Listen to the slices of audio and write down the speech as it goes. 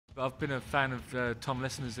I've been a fan of Tom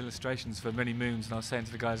Lessoner's illustrations for many moons, and I was saying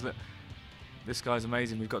to the guys, look, this guy's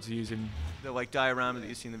amazing, we've got to use him. The like diorama that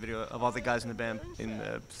you see in the video of all the guys in the band in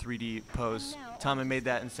the 3D pose, Tom had made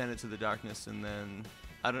that and sent it to the Darkness, and then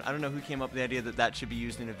I don't know who came up with the idea that that should be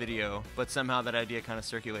used in a video, but somehow that idea kind of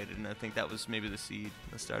circulated, and I think that was maybe the seed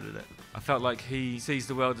that started it. I felt like he sees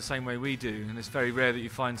the world the same way we do, and it's very rare that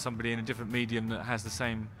you find somebody in a different medium that has the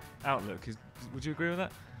same outlook. Would you agree with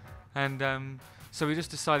that? And so we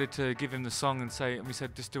just decided to give him the song and we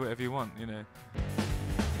said, just do whatever you want, you know.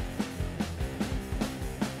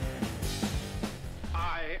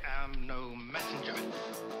 I am no messenger,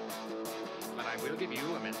 but I will give you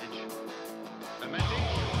a message. A message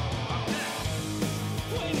of death.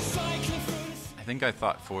 I think I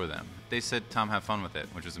thought for them. They said, Tom, have fun with it,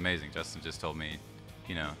 which was amazing. Justin just told me,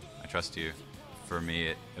 you know, I trust you. For me,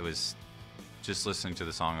 it was just listening to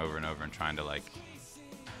the song over and over and trying to, like,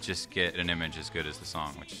 just get an image as good as the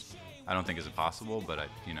song, which I don't think is impossible, but I,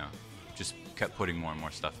 you know, just kept putting more and more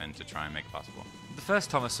stuff in to try and make it possible. The first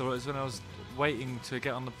time I saw it was when I was waiting to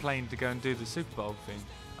get on the plane to go and do the Super Bowl thing,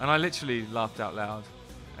 and I literally laughed out loud.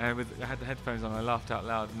 I had the headphones on, I laughed out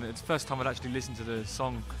loud, and it's the first time I'd actually listened to the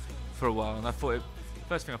song for a while, and the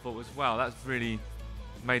first thing I thought was, wow, that's really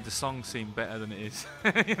made the song seem better than it is.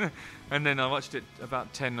 And then I watched it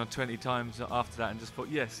about 10 or 20 times after that and just thought,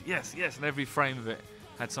 yes, yes, yes, and every frame of it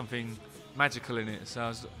had something magical in it,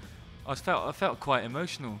 so I felt quite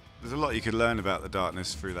emotional. There's a lot you could learn about the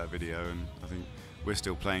Darkness through that video, and I think we're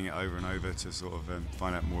still playing it over and over to sort of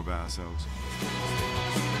find out more about ourselves.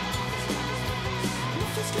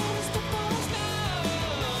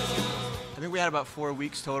 I think we had about 4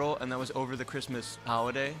 weeks total, and that was over the Christmas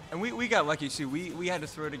holiday. And we got lucky too. We had to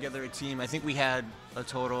throw together a team. I think we had a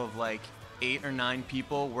total of like 8 or 9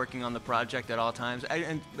 people working on the project at all times,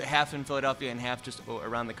 and half in Philadelphia and half just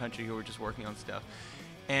around the country who were just working on stuff.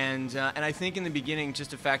 And I think in the beginning, just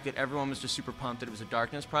the fact that everyone was just super pumped that it was a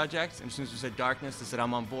Darkness project, and as soon as we said Darkness, they said,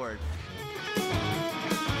 I'm on board.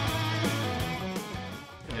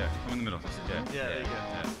 Yeah, I'm in the middle. Yeah, there you go.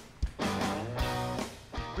 Yeah.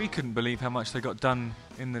 We couldn't believe how much they got done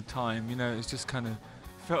in the time, you know. It's just kind of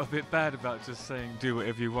felt a bit bad about just saying do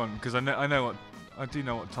whatever you want, because I do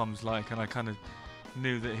know what Tom's like, and I kind of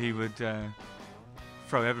knew that he would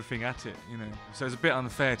throw everything at it, you know. So it's a bit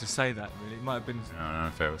unfair to say that, really. It might have been... No,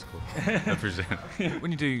 unfair was cool. I appreciate it.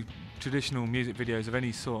 When you do traditional music videos of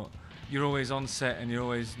any sort, you're always on set and you're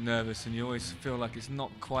always nervous and you always feel like it's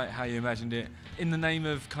not quite how you imagined it. In the name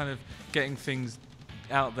of kind of getting things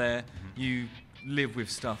out there, you live with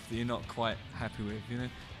stuff that you're not quite happy with, you know,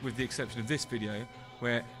 with the exception of this video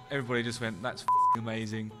where everybody just went, that's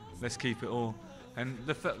amazing, let's keep it all. And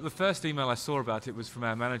the first email I saw about it was from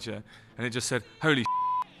our manager, and it just said, holy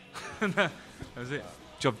and that was it,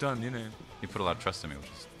 job done, you know. You put a lot of trust in me, which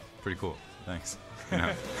is pretty cool. Thanks. You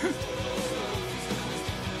know.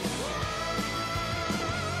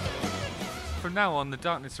 From now on, the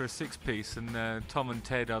Darkness are a 6-piece, and Tom and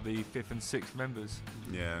Ted are the 5th and 6th members.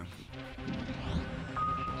 Yeah.